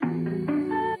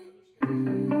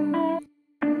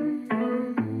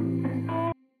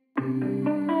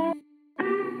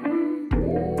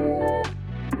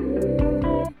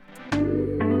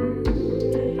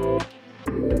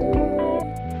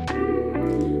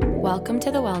Welcome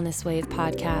to the Wellness Wave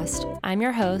podcast. I'm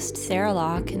your host, Sarah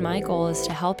Locke, and my goal is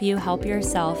to help you help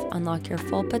yourself unlock your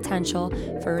full potential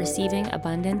for receiving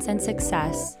abundance and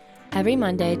success. Every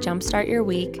Monday, jumpstart your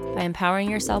week by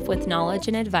empowering yourself with knowledge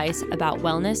and advice about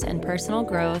wellness and personal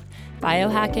growth,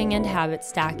 biohacking and habit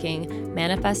stacking,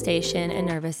 manifestation and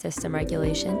nervous system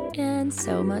regulation, and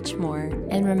so much more.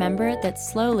 And remember that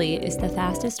slowly is the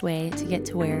fastest way to get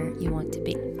to where you want to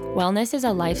be. Wellness is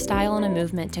a lifestyle and a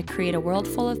movement to create a world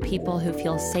full of people who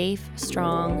feel safe,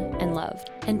 strong, and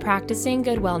loved. And practicing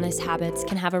good wellness habits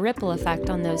can have a ripple effect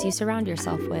on those you surround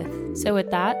yourself with. So with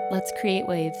that, let's create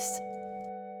waves.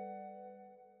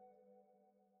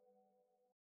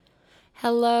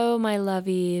 Hello, my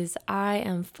lovies. I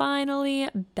am finally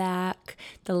back.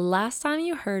 The last time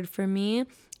you heard from me,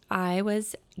 I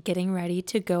was getting ready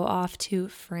to go off to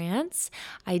France.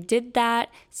 I did that,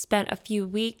 spent a few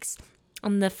weeks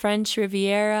on the French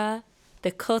Riviera,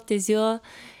 the Côte d'Azur,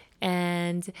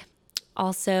 and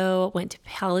also went to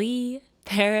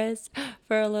Paris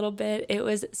for a little bit. It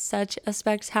was such a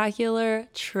spectacular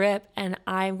trip, and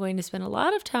I'm going to spend a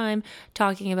lot of time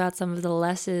talking about some of the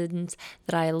lessons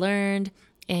that I learned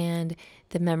and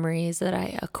the memories that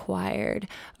I acquired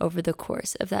over the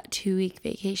course of that 2-week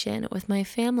vacation with my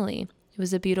family. It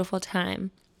was a beautiful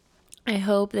time. I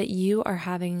hope that you are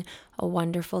having a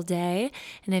wonderful day.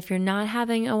 And if you're not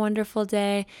having a wonderful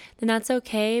day, then that's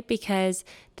okay, because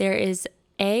there is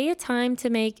a time to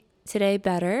make today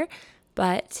better,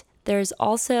 but there's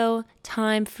also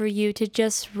time for you to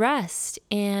just rest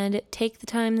and take the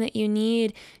time that you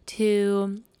need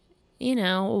to,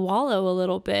 wallow a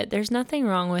little bit. There's nothing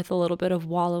wrong with a little bit of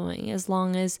wallowing as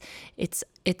long as it's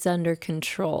under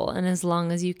control and as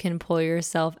long as you can pull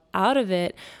yourself out of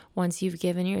it once you've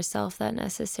given yourself that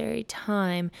necessary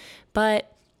time.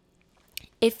 But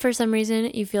if for some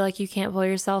reason you feel like you can't pull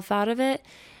yourself out of it,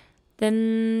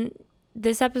 then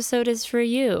this episode is for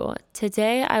you.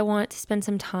 Today, I want to spend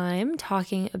some time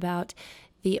talking about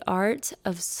the art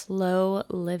of slow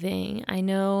living. I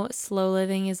know slow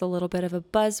living is a little bit of a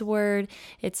buzzword.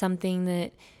 It's something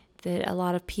that a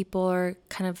lot of people are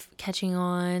kind of catching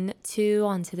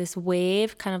onto this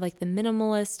wave, kind of like the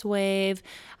minimalist wave.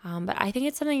 But I think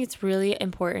it's something that's really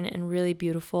important and really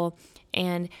beautiful.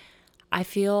 And I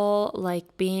feel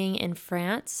like being in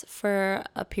France for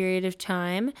a period of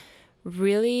time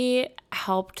really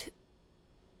helped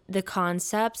the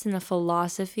concepts and the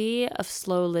philosophy of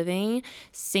slow living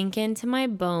sink into my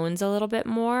bones a little bit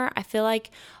more. I feel like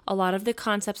a lot of the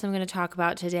concepts I'm going to talk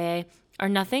about today are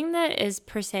nothing that is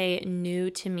per se new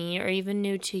to me or even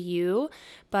new to you,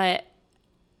 but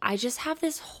I just have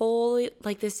this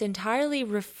entirely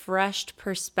refreshed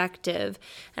perspective,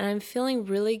 and I'm feeling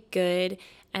really good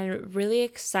and really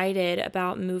excited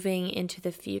about moving into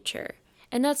the future.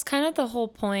 And that's kind of the whole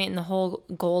point and the whole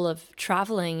goal of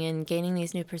traveling and gaining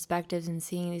these new perspectives and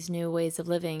seeing these new ways of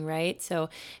living, right? So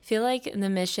I feel like the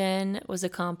mission was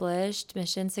accomplished,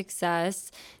 mission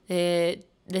success.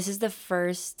 This is the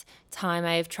first time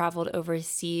I've traveled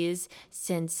overseas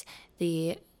since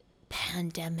the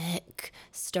pandemic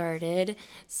started.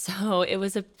 So it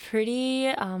was a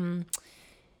pretty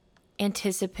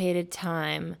anticipated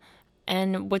time.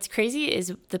 And what's crazy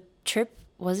is the trip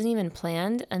wasn't even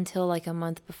planned until like a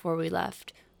month before we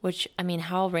left, which, I mean,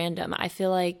 how random. I feel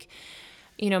like,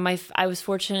 I was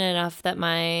fortunate enough that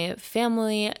my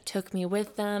family took me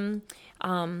with them.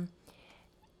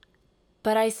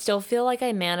 But I still feel like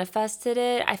I manifested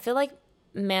it. I feel like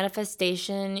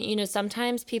manifestation,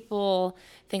 sometimes people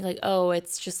think like, oh,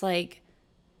 it's just like,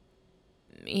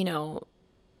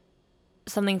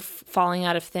 something falling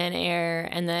out of thin air,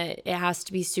 and that it has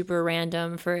to be super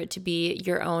random for it to be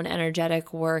your own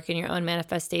energetic work and your own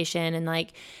manifestation. And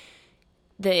like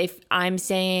if I'm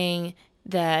saying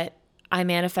that I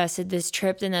manifested this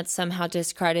trip, then that's somehow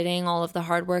discrediting all of the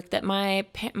hard work that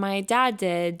my dad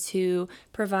did to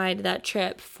provide that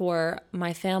trip for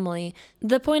my family.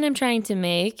 The point I'm trying to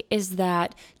make is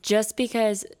that just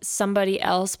because somebody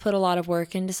else put a lot of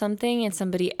work into something and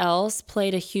somebody else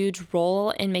played a huge role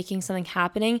in making something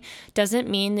happening doesn't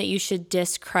mean that you should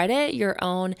discredit your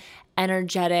own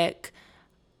energetic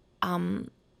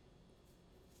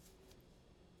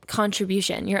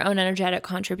your own energetic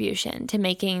contribution to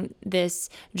making this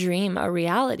dream a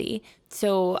reality.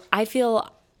 So I feel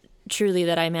truly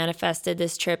that I manifested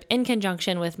this trip in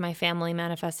conjunction with my family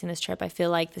manifesting this trip. I feel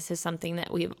like this is something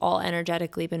that we've all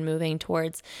energetically been moving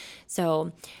towards.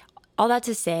 So all that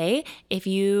to say, if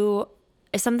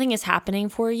something is happening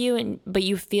for you but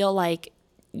you feel like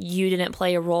you didn't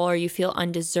play a role or you feel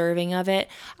undeserving of it,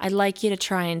 I'd like you to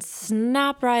try and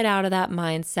snap right out of that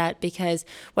mindset, because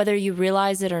whether you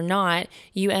realize it or not,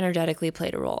 you energetically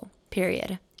played a role.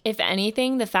 period. If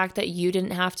anything, the fact that you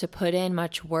didn't have to put in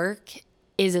much work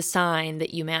is a sign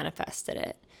that you manifested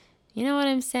it. You know what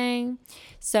I'm saying?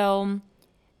 So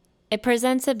it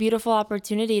presents a beautiful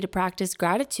opportunity to practice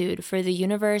gratitude for the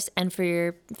universe and for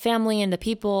your family and the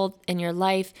people in your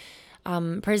life,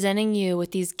 presenting you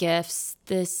with these gifts.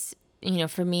 This,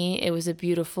 for me, it was a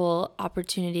beautiful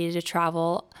opportunity to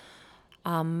travel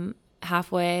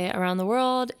halfway around the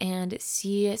world and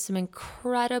see some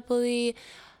incredibly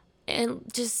and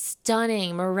just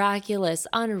stunning, miraculous,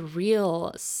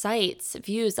 unreal sights,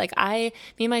 views. Like me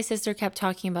and my sister kept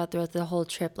talking about throughout the whole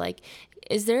trip, like,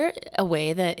 is there a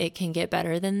way that it can get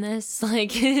better than this?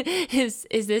 Like, is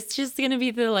this just going to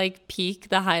be the like peak,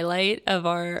 the highlight of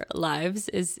our lives,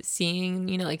 is seeing,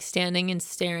 like standing and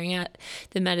staring at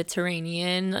the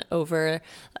Mediterranean over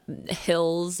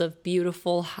hills of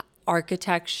beautiful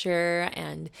architecture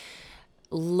and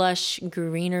lush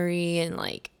greenery and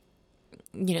like,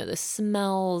 the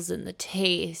smells and the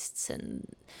tastes and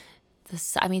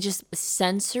just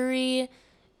sensory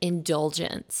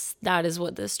indulgence. That is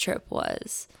what this trip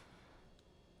was.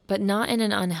 But not in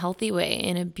an unhealthy way,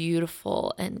 in a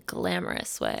beautiful and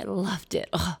glamorous way. I loved it.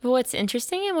 Ugh. But what's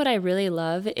interesting and what I really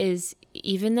love is,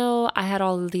 even though I had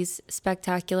all of these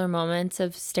spectacular moments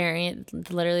of staring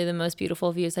at literally the most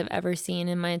beautiful views I've ever seen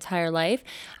in my entire life,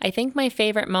 I think my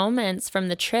favorite moments from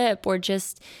the trip were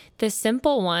just the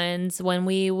simple ones when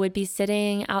we would be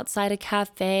sitting outside a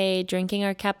cafe, drinking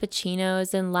our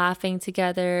cappuccinos and laughing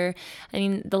together. I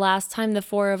mean, the last time the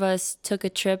four of us took a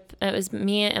trip, it was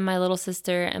me and my little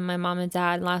sister and my mom and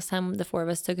dad. Last time the four of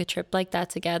us took a trip like that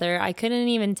together, I couldn't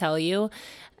even tell you.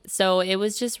 So it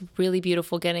was just really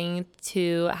beautiful getting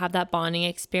to have that bonding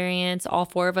experience, all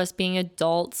four of us being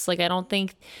adults. Like, I don't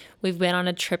think we've been on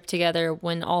a trip together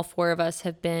when all four of us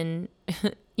have been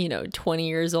 20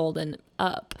 years old and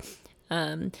up.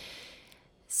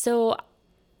 So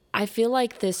I feel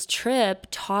like this trip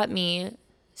taught me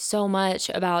so much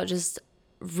about just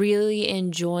really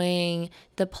enjoying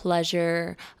the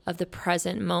pleasure of the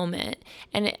present moment.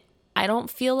 And I don't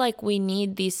feel like we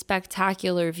need these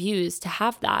spectacular views to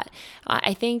have that.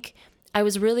 I think I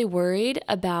was really worried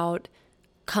about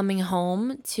coming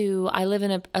home I live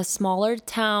in a smaller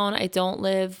town. It's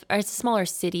a smaller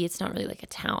city. It's not really like a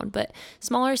town, but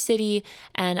smaller city.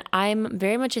 And I'm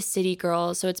very much a city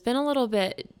girl. So it's been a little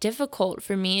bit difficult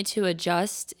for me to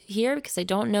adjust here because I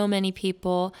don't know many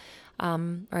people,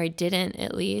 or I didn't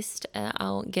at least.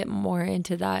 I'll get more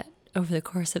into that over the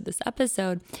course of this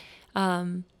episode.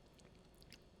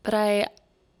 But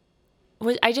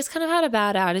I just kind of had a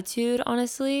bad attitude,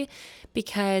 honestly,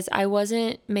 because I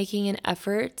wasn't making an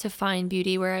effort to find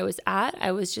beauty where I was at.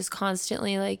 I was just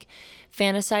constantly like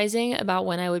fantasizing about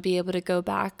when I would be able to go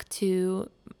back to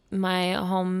my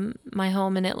home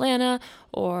in Atlanta,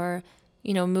 or,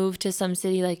 move to some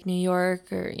city like New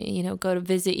York, or, go to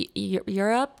visit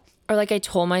Europe. Or like I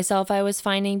told myself I was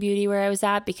finding beauty where I was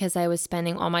at because I was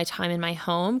spending all my time in my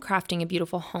home, crafting a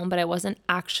beautiful home, but I wasn't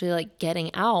actually like getting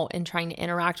out and trying to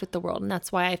interact with the world. And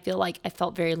that's why I feel like I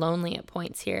felt very lonely at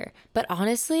points here. But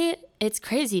honestly, it's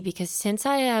crazy because since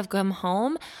I have come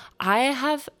home, I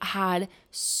have had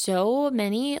so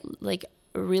many like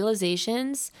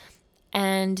realizations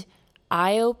and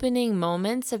eye-opening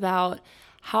moments about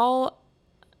how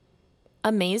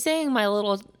amazing my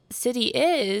little city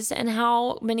is and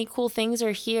how many cool things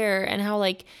are here, and how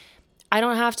like I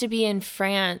don't have to be in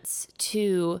France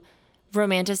to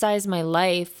romanticize my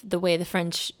life the way the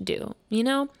French do,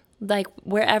 like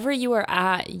wherever you are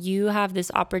at, you have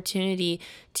this opportunity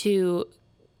to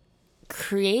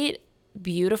create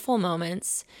beautiful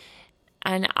moments.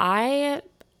 And I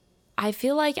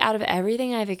feel like out of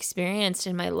everything I've experienced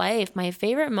in my life, my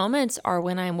favorite moments are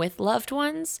when I'm with loved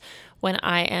ones, when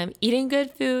I am eating good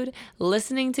food,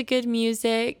 listening to good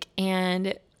music,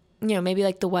 and, maybe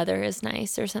like the weather is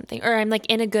nice or something, or I'm like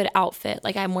in a good outfit,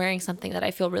 like I'm wearing something that I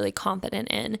feel really confident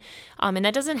in. And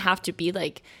that doesn't have to be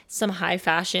like some high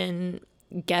fashion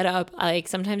get up. Like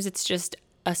sometimes it's just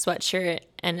a sweatshirt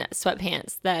and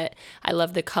sweatpants that I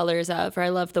love the colors of, or I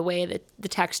love the way that the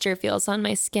texture feels on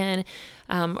my skin.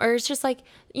 Or it's just like,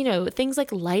 things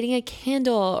like lighting a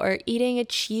candle or eating a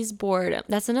cheese board.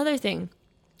 That's another thing.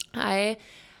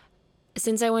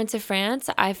 Since I went to France,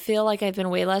 I feel like I've been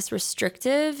way less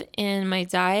restrictive in my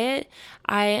diet.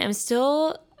 I am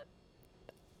still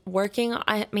working.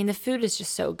 The food is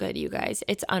just so good, you guys.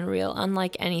 It's unreal.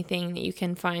 Unlike anything that you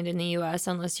can find in the US,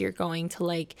 unless you're going to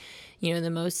like, the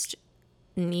most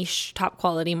niche top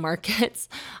quality markets.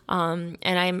 And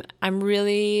I'm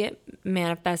really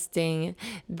manifesting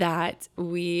that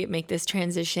we make this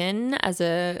transition as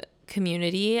a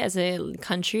community, as a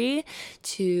country,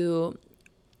 to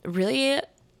really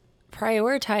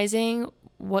prioritizing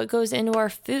what goes into our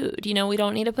food. We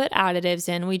don't need to put additives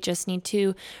in. We just need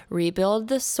to rebuild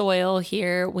the soil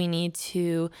here. We need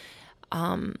to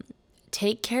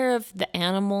take care of the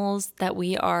animals that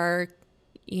we are,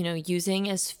 using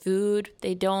as food.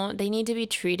 They need to be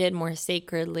treated more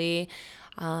sacredly.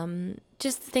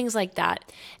 Just things like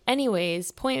that.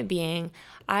 Anyways, point being,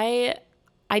 I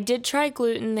did try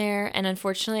gluten there, and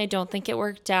unfortunately I don't think it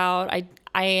worked out.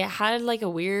 I had like a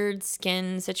weird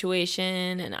skin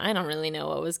situation, and I don't really know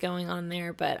what was going on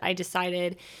there, but I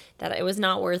decided that it was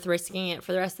not worth risking it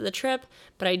for the rest of the trip.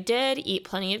 But I did eat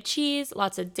plenty of cheese,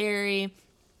 lots of dairy,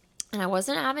 and I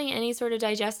wasn't having any sort of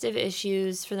digestive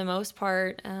issues for the most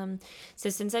part. So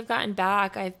since I've gotten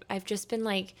back, I've just been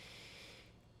like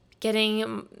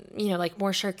getting, like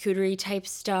more charcuterie type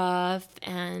stuff,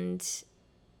 and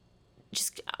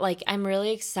just like I'm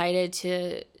really excited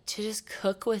to just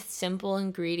cook with simple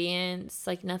ingredients.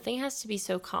 Like nothing has to be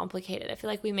so complicated. I feel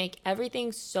like we make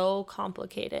everything so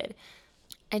complicated.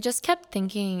 I just kept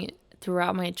thinking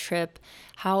throughout my trip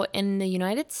how in the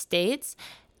United States,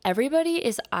 everybody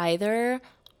is either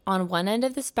on one end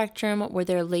of the spectrum where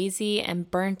they're lazy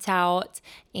and burnt out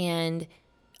and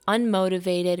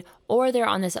unmotivated, or they're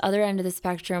on this other end of the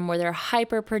spectrum where they're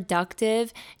hyper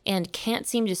productive and can't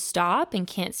seem to stop and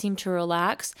can't seem to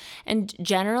relax. And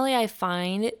generally, I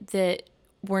find that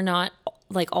we're not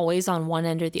like always on one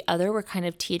end or the other. We're kind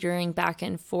of teetering back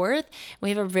and forth. We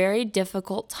have a very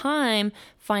difficult time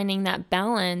finding that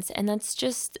balance. And that's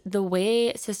just the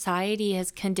way society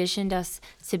has conditioned us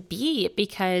to be,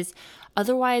 because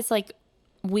otherwise, like,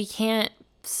 we can't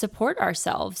support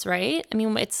ourselves, right? I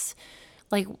mean, it's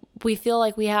like we feel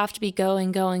like we have to be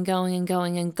going.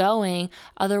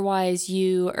 Otherwise,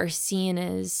 you are seen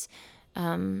as,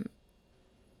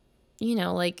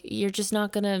 like you're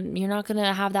not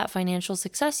gonna have that financial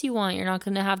success you want. You're not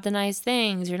gonna have the nice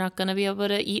things. You're not gonna be able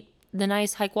to eat the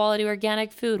nice, high quality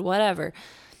organic food, whatever.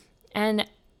 And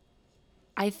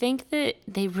I think that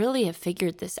they really have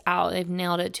figured this out. They've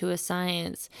nailed it to a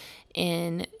science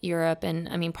in Europe. And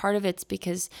I mean, part of it's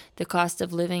because the cost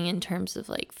of living in terms of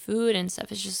like food and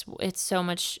stuff it's so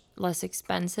much less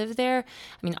expensive there.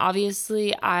 I mean,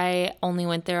 obviously, I only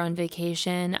went there on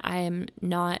vacation. I am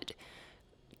not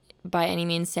by any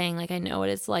means saying like I know what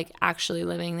it's like actually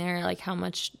living there, like how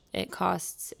much it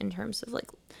costs in terms of like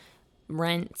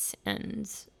rent and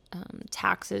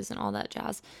taxes and all that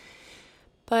jazz.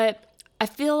 But I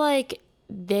feel like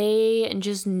they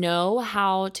just know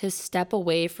how to step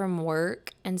away from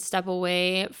work and step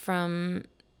away from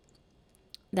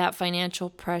that financial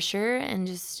pressure and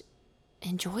just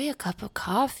enjoy a cup of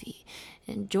coffee,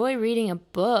 enjoy reading a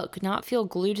book, not feel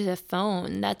glued to the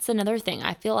phone. That's another thing.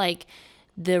 I feel like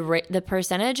the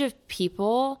percentage of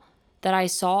people that I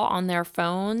saw on their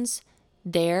phones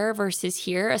there versus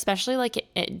here, especially like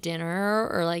at dinner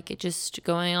or like just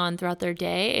going on throughout their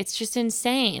day, it's just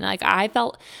insane. Like I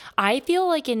feel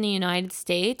like in the United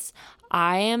States,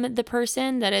 I am the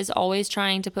person that is always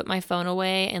trying to put my phone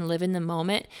away and live in the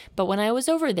moment. But when I was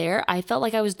over there, I felt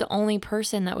like I was the only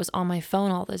person that was on my phone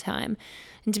all the time.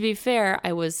 And to be fair,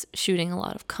 I was shooting a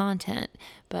lot of content,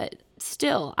 but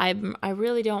still, I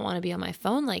really don't want to be on my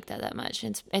phone like that much.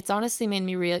 It's honestly made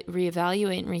me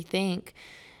reevaluate and rethink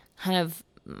kind of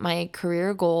my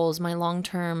career goals, my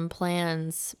long-term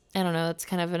plans. I don't know,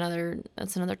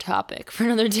 that's another topic for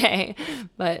another day.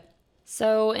 But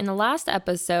so in the last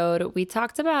episode, we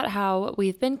talked about how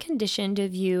we've been conditioned to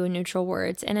view neutral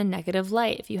words in a negative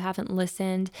light. If you haven't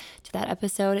listened to that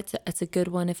episode, it's a good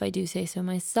one if I do say so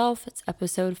myself. It's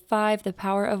episode 5, The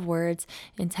Power of Words,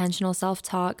 Intentional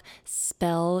Self-Talk,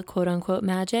 Spell, quote unquote,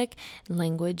 magic,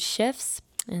 Language Shifts.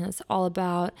 And it's all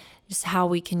about just how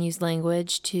we can use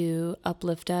language to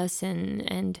uplift us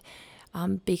and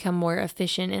become more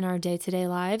efficient in our day-to-day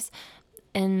lives.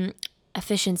 And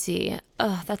efficiency,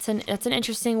 that's an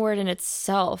interesting word in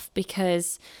itself,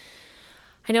 because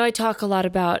I know I talk a lot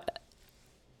about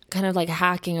kind of like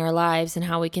hacking our lives and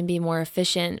how we can be more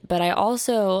efficient, but I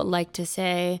also like to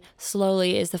say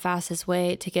slowly is the fastest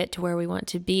way to get to where we want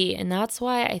to be. And that's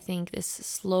why I think this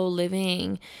slow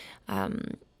living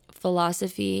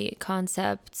philosophy,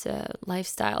 concept,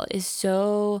 lifestyle is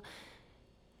so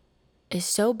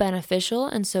beneficial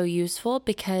and so useful,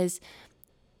 because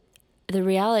the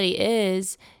reality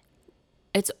is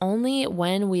it's only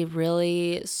when we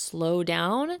really slow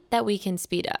down that we can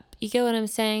speed up. You get what I'm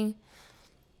saying?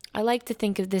 I like to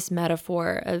think of this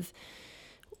metaphor of,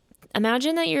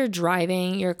 imagine that you're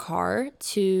driving your car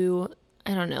to,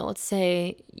 I don't know, let's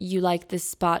say you like this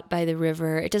spot by the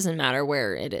river. It doesn't matter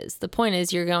where it is. The point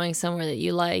is you're going somewhere that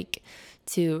you like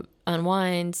to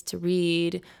unwind, to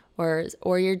read,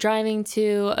 or you're driving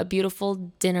to a beautiful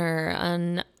dinner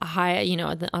on a high,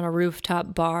 on a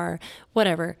rooftop bar,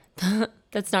 whatever.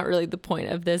 That's not really the point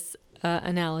of this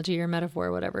analogy or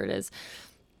metaphor, whatever it is.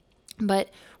 But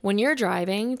when you're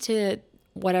driving to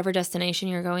whatever destination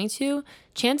you're going to,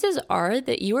 chances are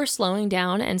that you are slowing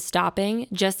down and stopping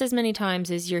just as many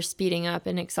times as you're speeding up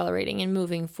and accelerating and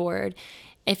moving forward.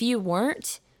 If you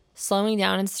weren't slowing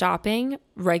down and stopping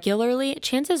regularly,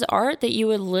 chances are that you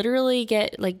would literally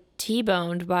get like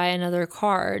T-boned by another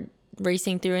car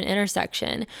racing through an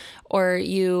intersection, or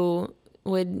you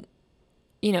would,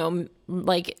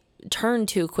 like turn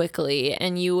too quickly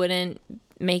and you wouldn't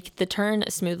make the turn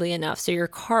smoothly enough, so your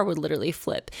car would literally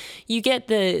flip. You get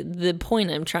the point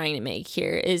I'm trying to make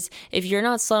here is if you're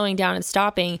not slowing down and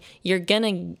stopping, you're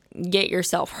gonna get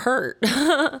yourself hurt,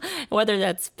 whether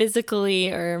that's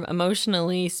physically or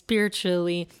emotionally,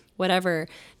 spiritually, whatever.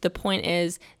 The point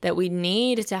is that we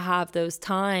need to have those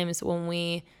times when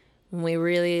we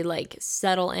really like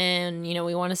settle in,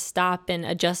 we want to stop and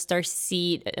adjust our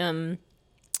seat,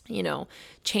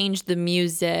 change the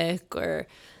music, or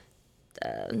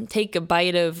take a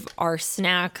bite of our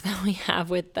snack that we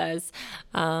have with us.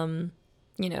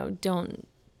 Don't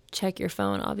check your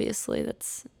phone. Obviously,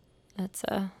 that's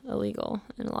illegal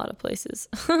in a lot of places.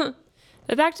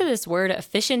 But back to this word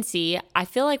efficiency, I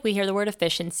feel like we hear the word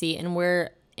efficiency and we're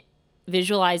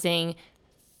visualizing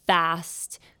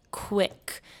fast,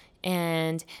 quick,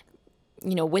 and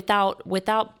without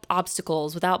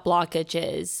obstacles, without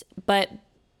blockages. But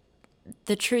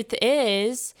the truth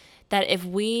is that if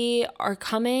we are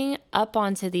coming up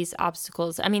onto these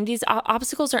obstacles, these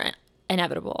obstacles are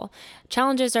inevitable.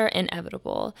 Challenges are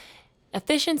inevitable.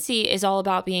 Efficiency is all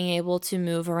about being able to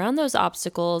move around those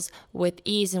obstacles with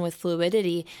ease and with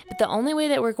fluidity. But the only way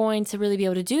that we're going to really be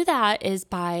able to do that is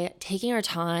by taking our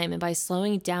time and by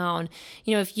slowing down.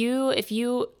 If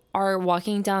you are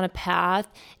walking down a path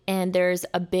and there's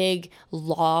a big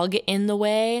log in the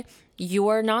way,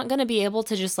 you're not going to be able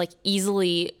to just like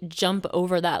easily jump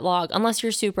over that log unless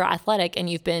you're super athletic and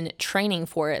you've been training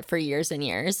for it for years and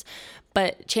years.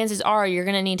 But chances are you're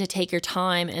going to need to take your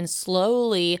time and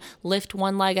slowly lift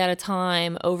one leg at a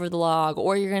time over the log,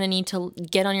 or you're going to need to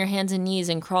get on your hands and knees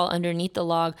and crawl underneath the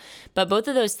log. But both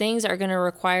of those things are going to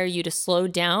require you to slow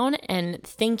down and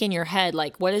think in your head,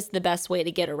 like, what is the best way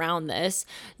to get around this?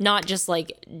 Not just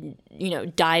like,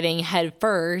 diving head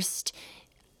first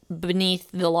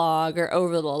beneath the log or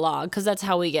over the log, because that's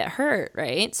how we get hurt,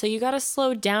 right? So you got to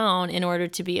slow down in order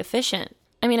to be efficient.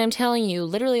 I'm telling you,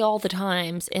 literally all the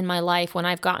times in my life when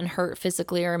I've gotten hurt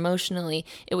physically or emotionally,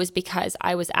 it was because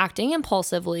I was acting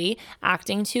impulsively,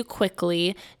 acting too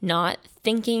quickly, not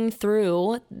thinking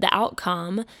through the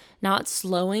outcome, not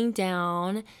slowing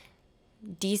down,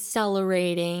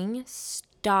 decelerating,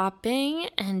 stopping,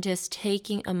 and just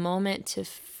taking a moment to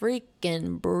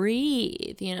freaking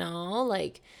breathe,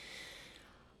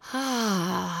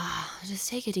 just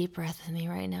take a deep breath with me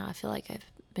right now. I feel like I've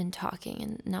been talking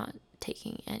and not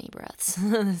taking any breaths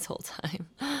this whole time.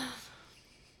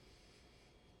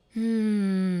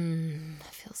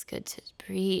 It feels good to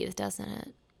breathe, doesn't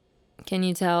it? Can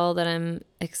you tell that I'm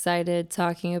excited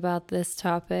talking about this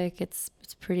topic? It's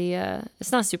pretty,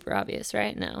 it's not super obvious,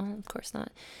 right? No, of course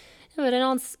not. But in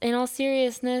all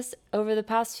seriousness, over the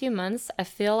past few months, I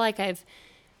feel like I've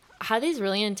had these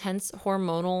really intense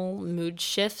hormonal mood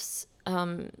shifts.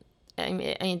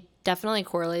 It definitely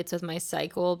correlates with my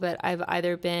cycle, but I've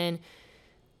either been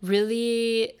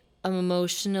really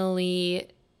emotionally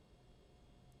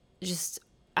just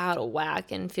out of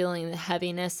whack and feeling the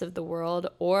heaviness of the world,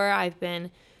 or I've been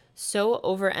so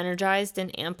over energized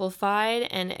and amplified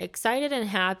and excited and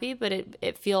happy, but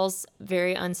it feels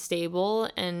very unstable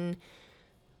and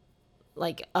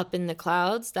like up in the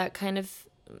clouds, that kind of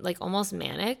like almost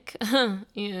manic.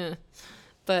 Yeah.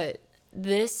 But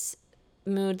this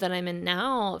mood that I'm in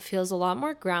now feels a lot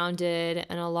more grounded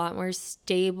and a lot more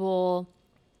stable.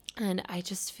 And I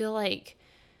just feel like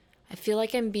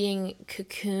I'm being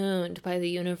cocooned by the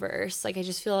universe. Like I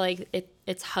just feel like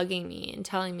it's hugging me and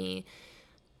telling me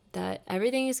that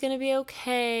everything is going to be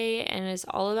okay. And it's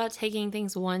all about taking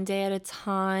things one day at a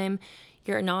time.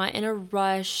 You're not in a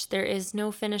rush. There is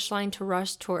no finish line to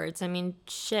rush towards. The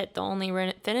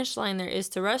only finish line there is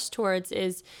to rush towards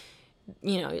is,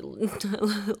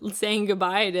 saying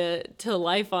goodbye to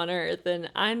life on Earth. And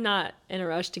I'm not in a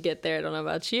rush to get there. I don't know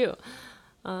about you.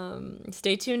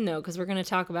 Stay tuned though, because we're going to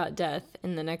talk about death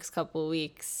in the next couple of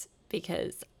weeks,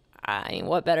 because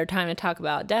what better time to talk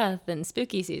about death than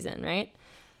spooky season, right?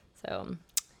 So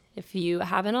if you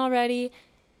haven't already,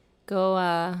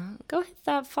 go hit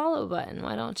that follow button.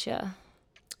 Why don't you?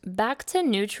 Back to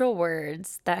neutral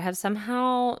words that have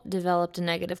somehow developed a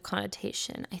negative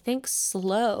connotation. I think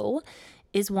slow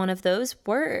is one of those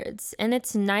words, and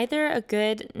it's neither a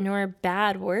good nor a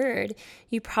bad word.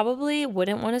 You probably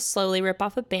wouldn't want to slowly rip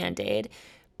off a Band-Aid,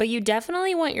 but you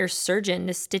definitely want your surgeon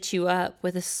to stitch you up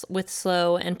with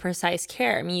slow and precise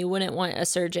care. I mean, you wouldn't want a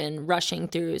surgeon rushing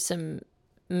through some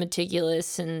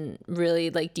meticulous and really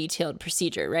like detailed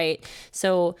procedure, right?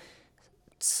 So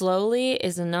slowly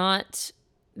is not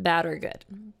bad or good.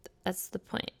 That's the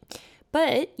point.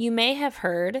 But you may have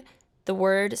heard the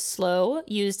word slow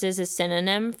used as a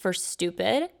synonym for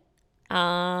stupid.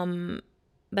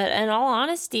 But in all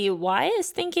honesty, why is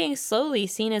thinking slowly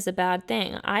seen as a bad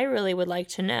thing? I really would like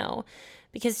to know.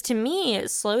 Because to me,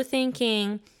 slow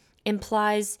thinking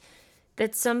implies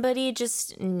that somebody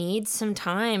just needs some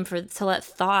time to let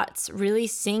thoughts really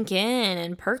sink in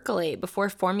and percolate before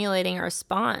formulating a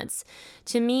response.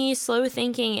 To me, slow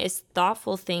thinking is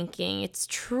thoughtful thinking. It's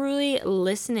truly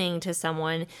listening to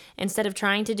someone instead of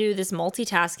trying to do this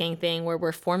multitasking thing where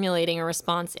we're formulating a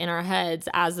response in our heads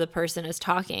as the person is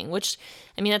talking, which,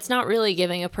 I mean, that's not really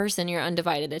giving a person your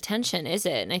undivided attention, is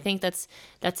it? And I think that's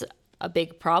a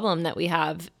big problem that we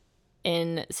have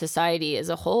in society as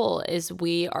a whole, is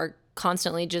we are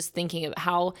constantly just thinking of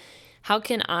how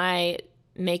can I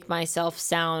make myself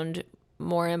sound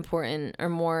more important or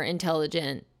more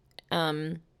intelligent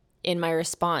in my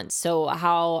response. So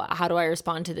how do I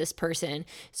respond to this person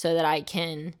so that I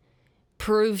can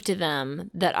prove to them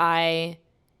that I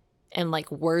am like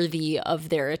worthy of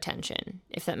their attention,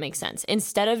 if that makes sense,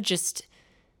 instead of just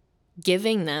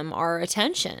giving them our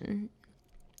attention.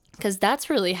 Because that's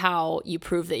really how you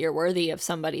prove that you're worthy of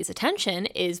somebody's attention,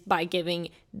 is by giving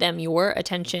them your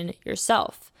attention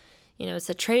yourself. You know,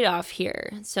 it's a trade-off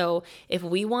here. So if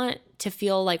we want to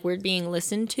feel like we're being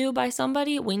listened to by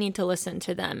somebody, we need to listen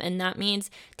to them. And that means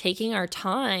taking our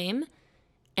time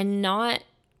and not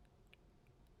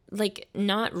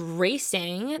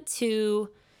racing to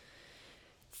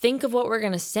think of what we're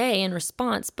going to say in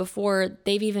response before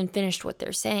they've even finished what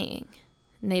they're saying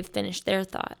and they've finished their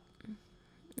thought.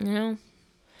 You know,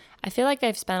 I feel like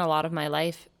I've spent a lot of my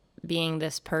life being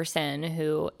this person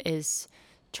who is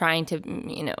trying to,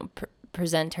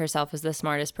 present herself as the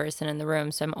smartest person in the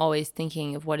room. So I'm always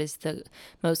thinking of what is the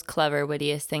most clever,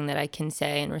 wittiest thing that I can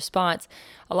say in response.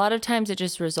 A lot of times it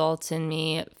just results in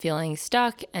me feeling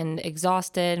stuck and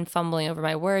exhausted and fumbling over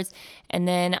my words. And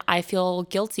then I feel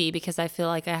guilty because I feel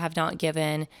like I have not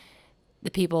given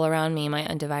the people around me my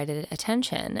undivided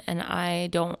attention. And I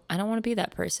don't want to be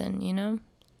that person, you know?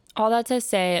 All that to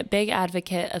say, big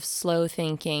advocate of slow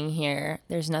thinking here.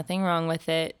 There's nothing wrong with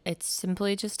it. It's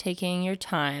simply just taking your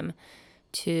time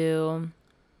to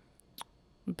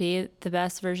be the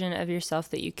best version of yourself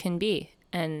that you can be,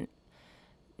 and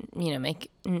make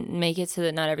it so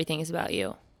that not everything is about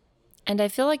you. And I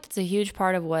feel like it's a huge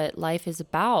part of what life is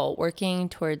about, working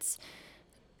towards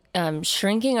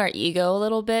shrinking our ego a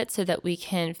little bit so that we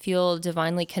can feel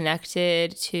divinely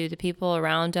connected to the people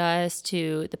around us,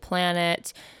 to the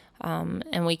planet,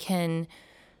 and we can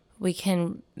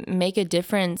make a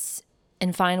difference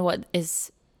and find what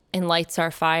lights our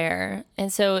fire.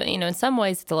 And so, in some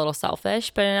ways it's a little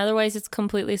selfish, but in other ways it's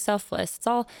completely selfless. It's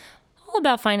all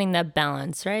about finding that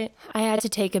balance, right? I had to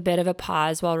take a bit of a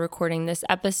pause while recording this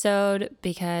episode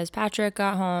because Patrick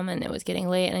got home and it was getting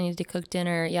late and I needed to cook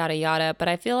dinner, yada, yada. But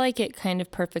I feel like it kind of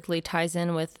perfectly ties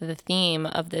in with the theme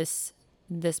of this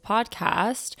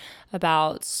podcast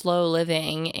about slow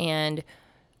living and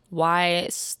why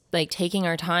taking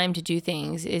our time to do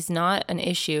things is not an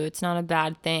issue. It's not a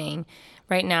bad thing.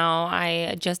 Right now,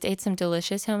 I just ate some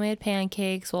delicious homemade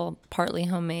pancakes. Well, partly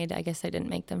homemade. I guess I didn't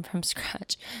make them from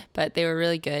scratch, but they were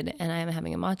really good. And I'm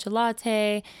having a matcha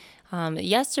latte.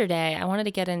 Yesterday, I wanted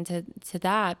to get into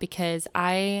that because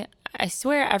I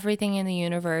swear everything in the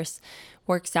universe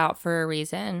works out for a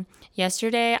reason.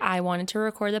 Yesterday, I wanted to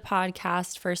record the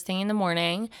podcast first thing in the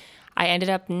morning. I ended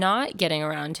up not getting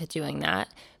around to doing that.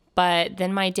 But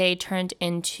then my day turned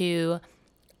into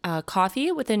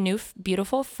coffee with a new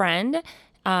beautiful friend.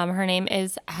 Her name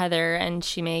is Heather, and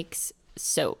she makes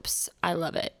soaps. I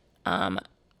love it. I'm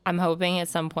hoping at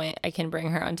some point I can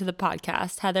bring her onto the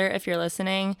podcast. Heather, if you're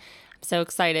listening, I'm so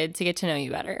excited to get to know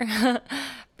you better.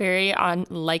 Very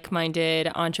like-minded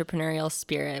entrepreneurial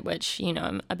spirit, which,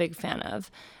 I'm a big fan of.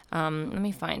 Let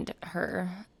me find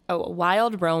her. Oh,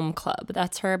 Wild Rome Club.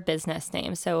 That's her business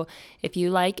name. So if you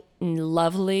like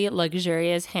lovely,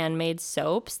 luxurious handmade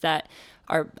soaps that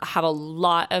have a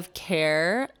lot of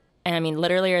care, and I mean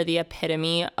literally are the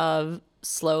epitome of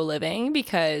slow living,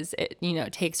 because it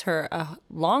takes her a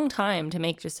long time to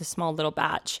make just a small little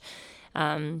batch.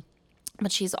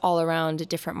 but she's all around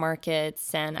different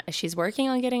markets, and she's working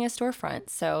on getting a storefront.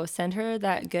 So send her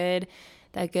that good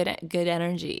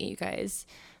energy, you guys.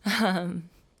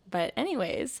 But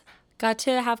anyways, got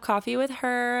to have coffee with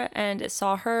her and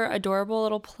saw her adorable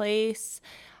little place.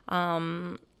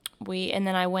 And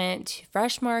then I went to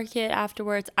Fresh Market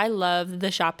afterwards. I love the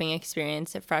shopping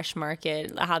experience at Fresh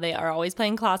Market, how they are always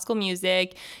playing classical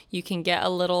music. You can get a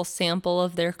little sample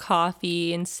of their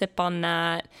coffee and sip on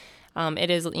that. It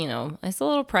is, it's a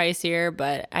little pricier,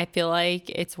 but I feel like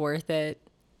it's worth it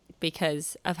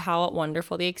because of how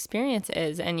wonderful the experience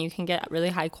is, and you can get really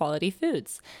high quality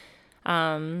foods.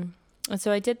 And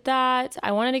so I did that.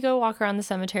 I wanted to go walk around the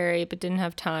cemetery, but didn't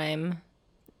have time,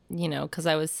 because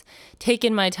I was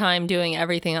taking my time doing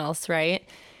everything else, right?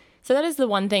 So that is the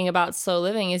one thing about slow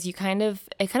living is it kind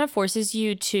of forces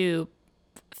you to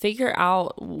figure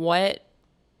out what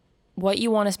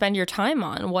you want to spend your time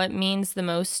on, what means the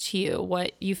most to you,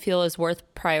 what you feel is worth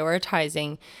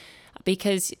prioritizing.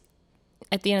 Because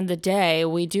at the end of the day,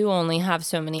 we do only have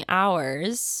so many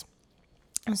hours.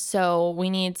 So we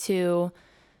need to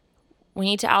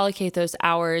allocate those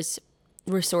hours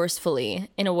resourcefully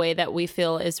in a way that we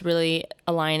feel is really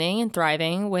aligning and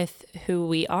thriving with who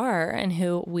we are and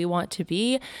who we want to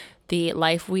be, the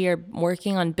life we are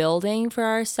working on building for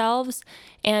ourselves.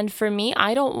 And for me,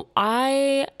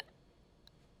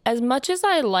 as much as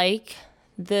I like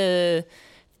the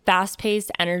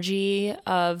fast-paced energy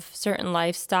of certain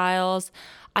lifestyles,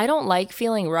 I don't like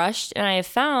feeling rushed. And I have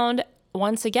found,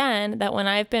 once again, that when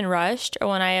I've been rushed or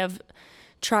when I have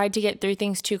tried to get through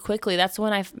things too quickly, that's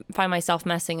when I find myself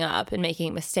messing up and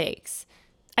making mistakes.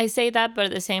 I say that, but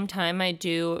at the same time, I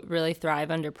do really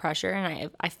thrive under pressure. And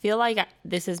I feel like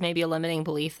this is maybe a limiting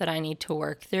belief that I need to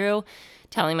work through,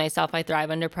 telling myself I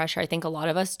thrive under pressure. I think a lot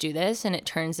of us do this, and it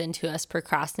turns into us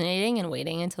procrastinating and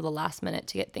waiting until the last minute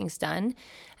to get things done.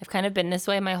 I've kind of been this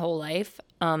way my whole life.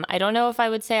 I don't know if I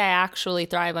would say I actually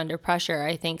thrive under pressure.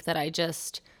 I think that I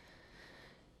just,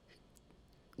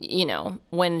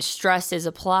 when stress is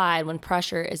applied, when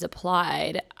pressure is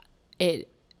applied, it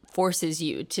forces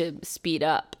you to speed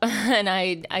up. And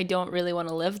I don't really want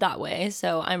to live that way.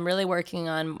 So I'm really working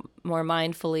on more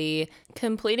mindfully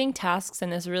completing tasks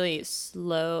in this really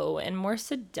slow and more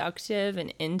seductive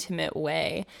and intimate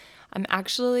way. I'm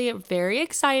actually very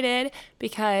excited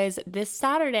because this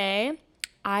Saturday,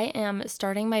 I am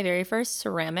starting my very first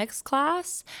ceramics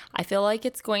class. I feel like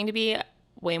it's going to be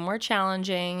way more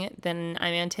challenging than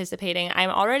I'm anticipating. I'm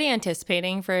already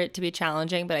anticipating for it to be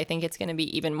challenging, but I think it's going to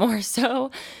be even more so.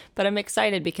 But I'm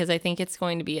excited because I think it's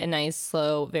going to be a nice,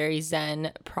 slow, very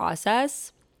zen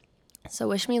process. So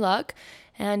wish me luck.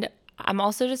 And I'm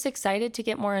also just excited to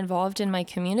get more involved in my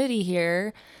community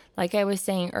here. Like I was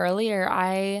saying earlier,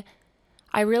 I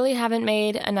really haven't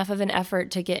made enough of an effort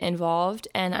to get involved,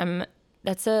 and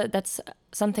that's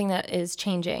something that is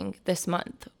changing this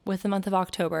month with the month of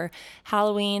October.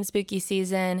 Halloween, spooky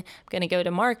season. I'm going to go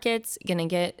to markets, going to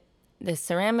get this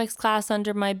ceramics class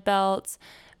under my belt.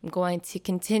 I'm going to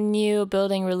continue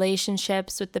building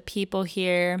relationships with the people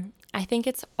here. I think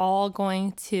it's all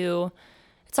coming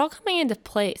into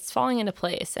place, falling into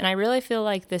place. And I really feel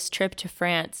like this trip to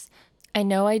France, I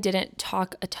know I didn't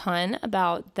talk a ton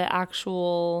about the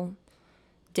actual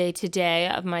day-to-day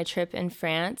of my trip in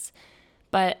France,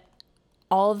 but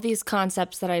all of these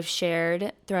concepts that I've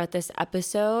shared throughout this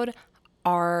episode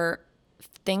are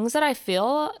things that I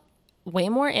feel way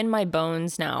more in my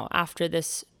bones now after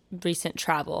this recent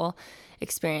travel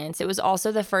experience. It was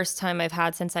also the first time I've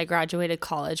had since I graduated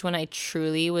college when I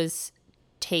truly was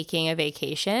taking a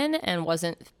vacation and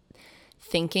wasn't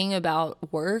thinking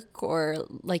about work or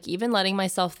like even letting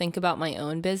myself think about my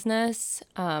own business.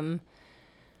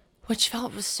 Which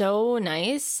felt so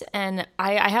nice. And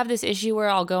I have this issue where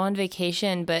I'll go on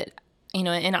vacation, but,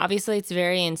 and obviously it's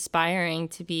very inspiring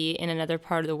to be in another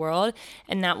part of the world.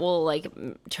 And that will like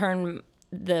turn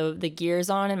the gears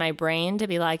on in my brain to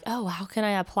be like, oh, how can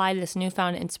I apply this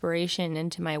newfound inspiration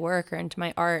into my work or into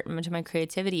my art and into my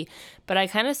creativity? But I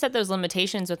kind of set those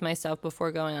limitations with myself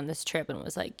before going on this trip and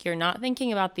was like, you're not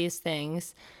thinking about these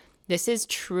things. This is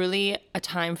truly a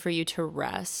time for you to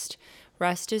rest.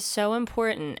 Rest is so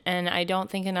important, and I don't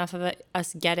think enough of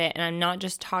us get it. And I'm not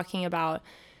just talking about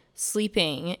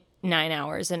sleeping 9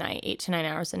 hours a night, 8 to 9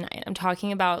 hours a night. I'm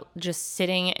talking about just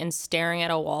sitting and staring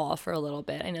at a wall for a little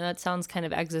bit. I know that sounds kind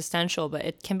of existential, but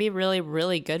it can be really,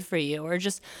 really good for you. Or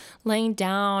just laying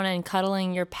down and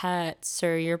cuddling your pets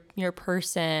or your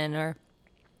person. Or,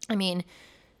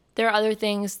 there are other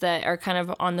things that are kind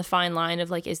of on the fine line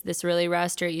of like, is this really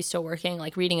rest, or are you still working?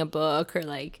 Like reading a book or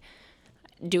like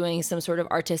doing some sort of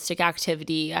artistic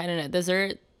activity. I don't know. Those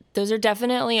are those are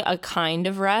definitely a kind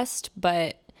of rest,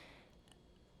 but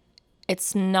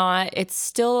it's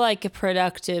still like a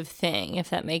productive thing, if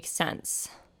that makes sense,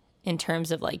 in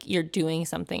terms of like you're doing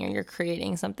something or you're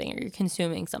creating something or you're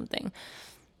consuming something.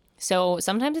 So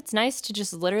sometimes it's nice to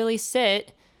just literally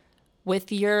sit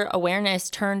with your awareness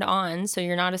turned on, so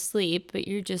you're not asleep, but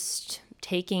you're just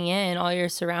taking in all your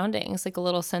surroundings, like a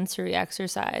little sensory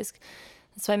exercise.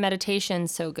 That's why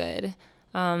meditation's so good.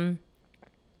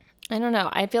 I don't know.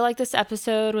 I feel like this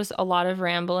episode was a lot of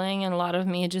rambling and a lot of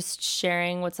me just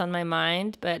sharing what's on my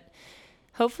mind, but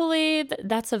hopefully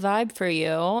that's a vibe for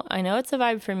you. I know it's a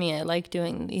vibe for me. I like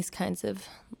doing these kinds of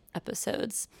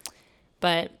episodes.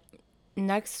 But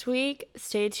next week,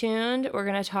 stay tuned. We're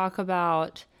going to talk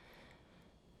about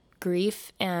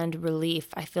grief and relief.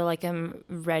 I feel like I'm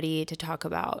ready to talk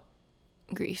about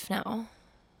grief now.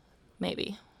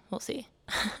 Maybe. We'll see.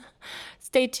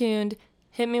 Stay tuned.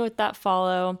 Hit me with that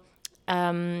follow.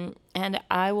 And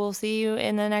I will see you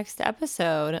in the next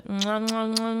episode.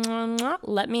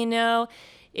 Let me know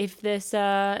if this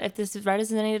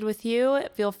resonated with you.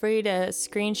 Feel free to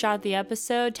screenshot the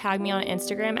episode, tag me on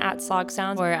Instagram at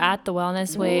SlogSounds or at the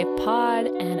Wellness Wave Pod,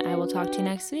 and I will talk to you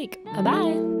next week.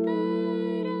 Bye-bye.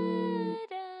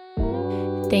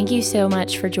 Thank you so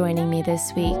much for joining me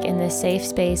this week in the safe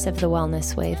space of the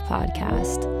Wellness Wave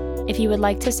podcast. If you would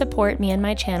like to support me and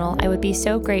my channel, I would be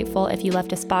so grateful if you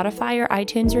left a Spotify or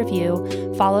iTunes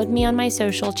review, followed me on my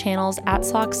social channels at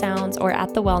SlogSounds or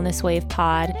at the Wellness Wave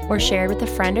Pod, or shared with a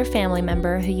friend or family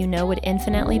member who you know would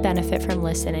infinitely benefit from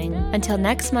listening. Until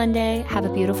next Monday, have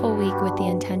a beautiful week with the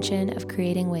intention of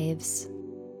creating waves.